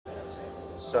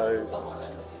So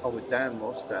I'm with Dan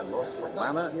Moss from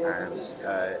Manna,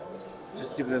 and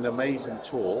just giving an amazing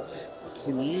tour.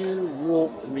 Can you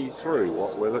walk me through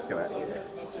what we're looking at here?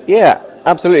 Yeah,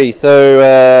 absolutely.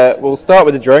 So we'll start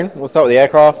with the drone. We'll start with the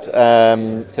aircraft.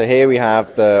 So here we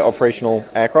have the operational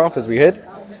aircraft, as we heard.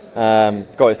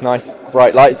 It's got its nice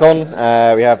bright lights on.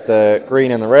 We have the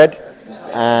green and the red.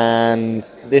 And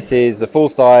this is the full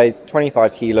size,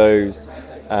 25 kilos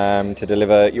to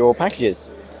deliver your packages.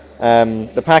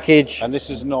 The package. And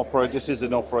this is an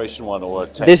operation one or a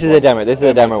test This is one? a demo. This is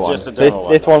a demo one. Just a So demo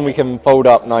this one. one we can fold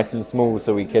up nice and small,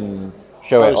 so we can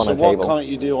show it on so a table. what can't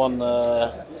you do on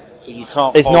the? You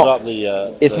can't It's fold not. up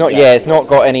the. It's not. Yeah, it's not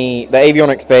got any. The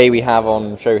avionics bay we have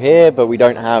on show here, but we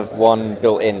don't have one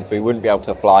built in, so we wouldn't be able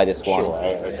to fly this one. Sure.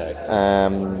 Okay.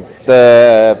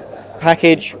 The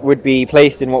package would be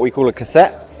placed in what we call a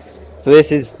cassette. So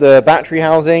this is the battery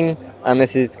housing, and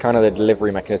this is kind of the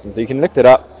delivery mechanism. So you can lift it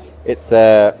up. It's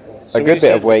a good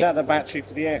bit of weight. Is that the battery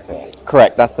for the aircraft?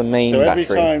 Correct. That's the main battery.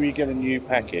 So every time you get a new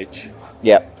package,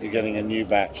 yep, you're getting a new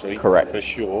battery. Correct. For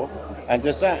sure. And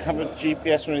does that have a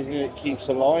GPS or anything that keeps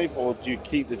alive, or do you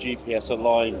keep the GPS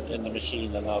alive in the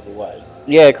machine another way?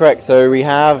 Yeah, correct. So we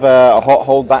have a hot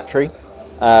hold battery,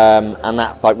 and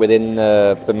that's like within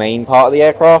the main part of the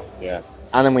aircraft. Yeah.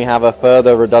 And then we have a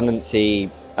further redundancy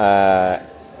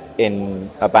in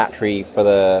a battery for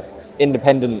the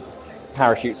independent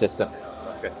parachute system.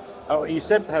 Okay. Oh, you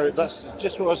said parachute. That's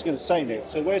just what I was going to say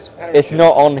next. So where's the parachute? It's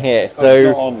not on here. Oh, So it's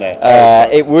not on there.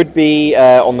 Right. it would be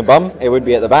on the bum. It would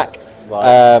be at the back.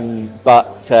 Right.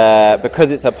 But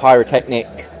because it's a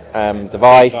pyrotechnic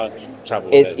device,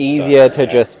 it's easier to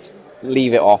just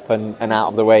leave it off and out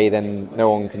of the way. Then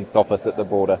no one can stop us at the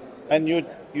border. And you're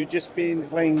just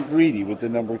playing greedy with the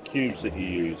number of cubes that you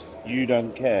use. You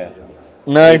don't care.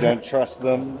 No, you don't trust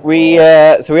them. So we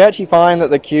actually find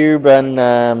that the Cube and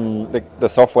the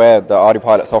software, the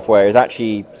ArduPilot software, is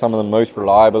actually some of the most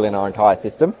reliable in our entire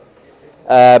system.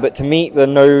 But to meet the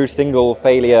no single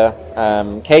failure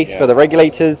case for the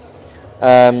regulators,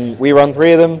 we run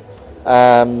 3 of them,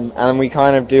 and we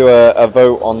kind of do a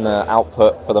vote on the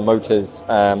output for the motors.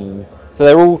 So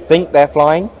they all think they're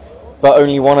flying, but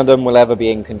only one of them will ever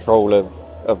be in control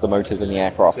of the motors in the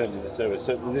aircraft.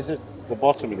 So this is the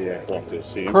bottom of the aircraft, I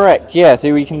assume. Correct, yeah,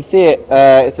 so we can see it,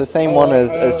 it's the same one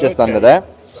as just under there.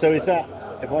 So is that,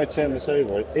 if I turn this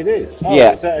over, it is? Oh,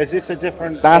 yeah. Is this a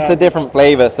different... That's a different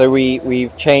flavour, so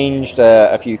we've changed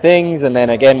a few things, and then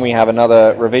again we have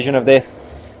another revision of this.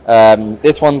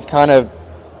 This one's kind of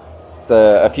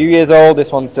a few years old,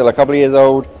 this one's still a couple of years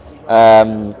old,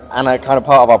 and a kind of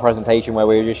part of our presentation where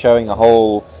we were just showing the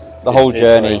whole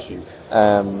journey.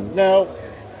 Now,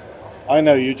 I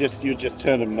know you just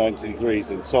turn them 90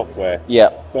 degrees in software. Yeah.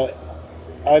 But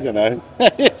I don't know.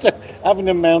 Having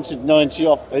them mounted 90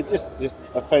 off, it just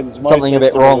offends my something a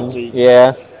bit wrong.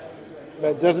 Yeah.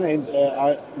 But doesn't it?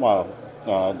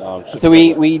 No. So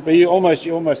we. But you're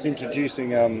almost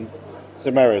introducing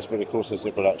some errors, but of course it's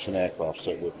a production aircraft,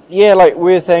 so it would. Yeah, like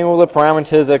we're saying, all the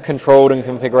parameters are controlled and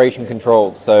configuration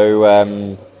controlled.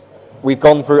 So we've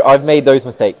gone through. I've made those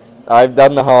mistakes. I've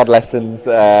done the hard lessons.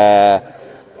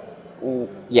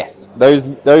 Yes, those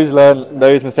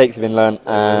mistakes have been learned,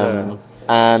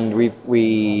 and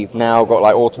we've now got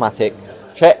like automatic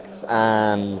checks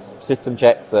and system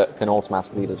checks that can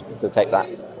automatically detect that.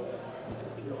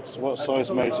 So what size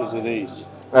motors are these?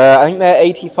 I think they're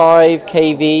 85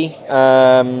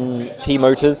 kV T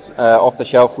motors off the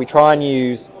shelf. We try and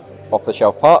use off the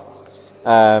shelf parts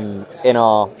in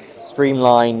our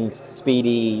streamlined,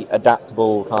 speedy,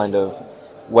 adaptable kind of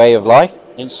way of life.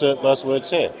 Insert buzzwords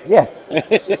here. Yes.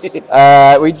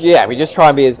 We just try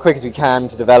and be as quick as we can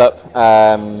to develop.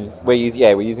 We're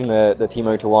using the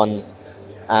T-Motor ones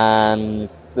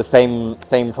and the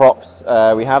same props.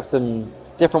 We have some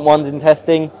different ones in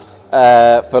testing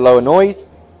for lower noise,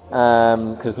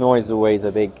 because noise is always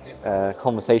a big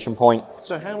conversation point.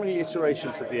 So how many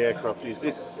iterations of the aircraft is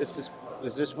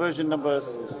this version number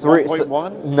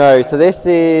 3.1? No, so this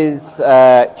is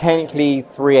technically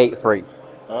 383.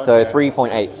 Okay. So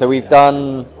 3.8. So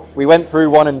we went through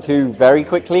 1 and 2 very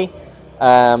quickly,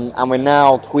 and we're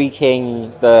now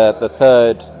tweaking the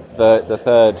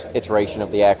third iteration of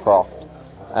the aircraft.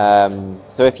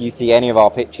 So if you see any of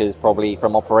our pictures, probably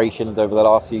from operations over the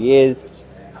last few years,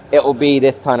 it'll be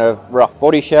this kind of rough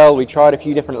body shell. We tried a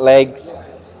few different legs.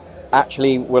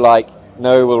 Actually, we're like,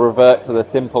 no, we'll revert to the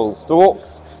simple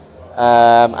stalks,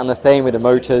 and the same with the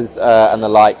motors and the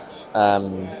lights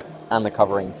and the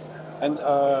coverings. And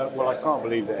I can't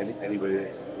believe that anybody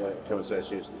that's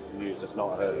conversation news has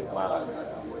not heard of Manna.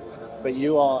 But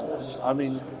you are, I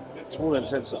mean, to all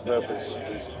intents and purposes,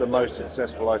 is the most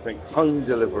successful, I think, home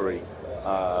delivery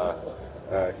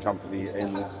company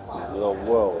in the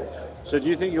world. So do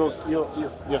you think you're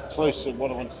close to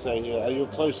what I want to say here? Are you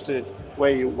close to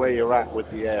where you're at with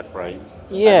the airframe?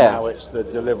 Yeah. And now it's the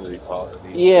delivery part.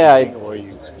 Yeah.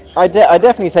 I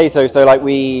definitely say so. So like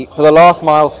for the last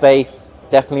mile space,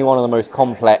 definitely one of the most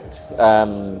complex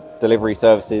delivery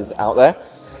services out there.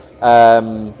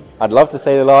 I'd love to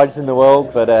say the largest in the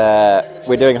world, but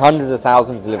we're doing hundreds of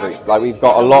thousands of deliveries. Like we've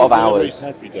got a lot of hours.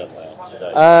 Have you done that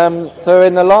today? So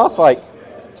in the last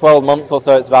 12 months or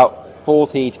so, it's about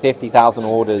 40 to 50,000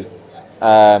 orders,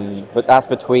 but that's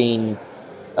between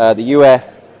the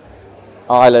US,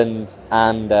 Ireland,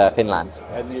 and Finland.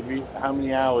 And how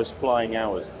many hours, flying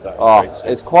hours? Is that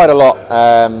it's quite a lot.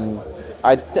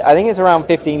 I think it's around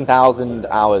 15,000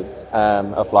 hours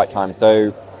of flight time.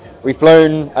 So we've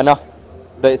flown enough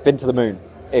that it's been to the moon.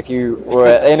 If you were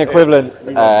in equivalence.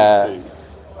 And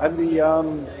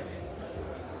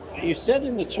you said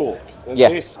in the talk that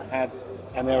yes. This had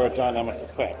an aerodynamic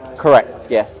effect. Correct.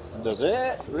 Yes. Does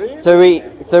it? Really? So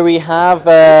we have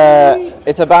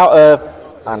it's about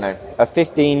a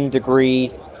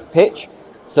 15-degree pitch.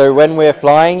 So when we're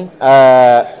flying,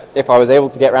 if I was able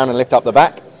to get around and lift up the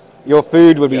back, your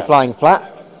food would be flying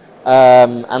flat,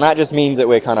 and that just means that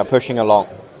we're kind of pushing along.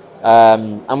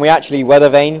 And we actually weather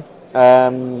vane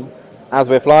as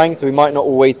we're flying, so we might not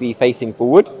always be facing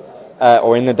forward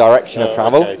or in the direction of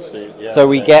travel. Okay, so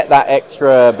we get that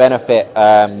extra benefit.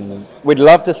 We'd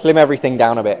love to slim everything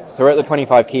down a bit. So we're at the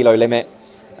 25 kilo limit.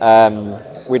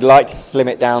 We'd like to slim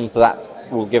it down so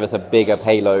that will give us a bigger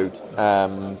payload.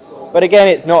 But again,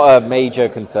 it's not a major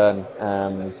concern.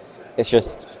 It's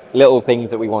just little things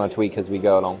that we want to tweak as we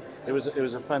go along. It was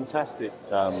a fantastic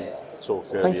talk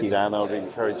earlier, Dan. I would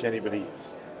encourage anybody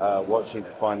watching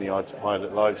to find the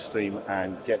Autopilot live stream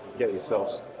and get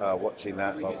yourselves watching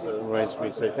that. It remains for me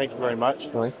to say thank you very much.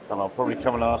 Nice. And I'll probably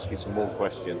come and ask you some more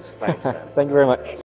questions. Thanks, Dan. Thank you very much.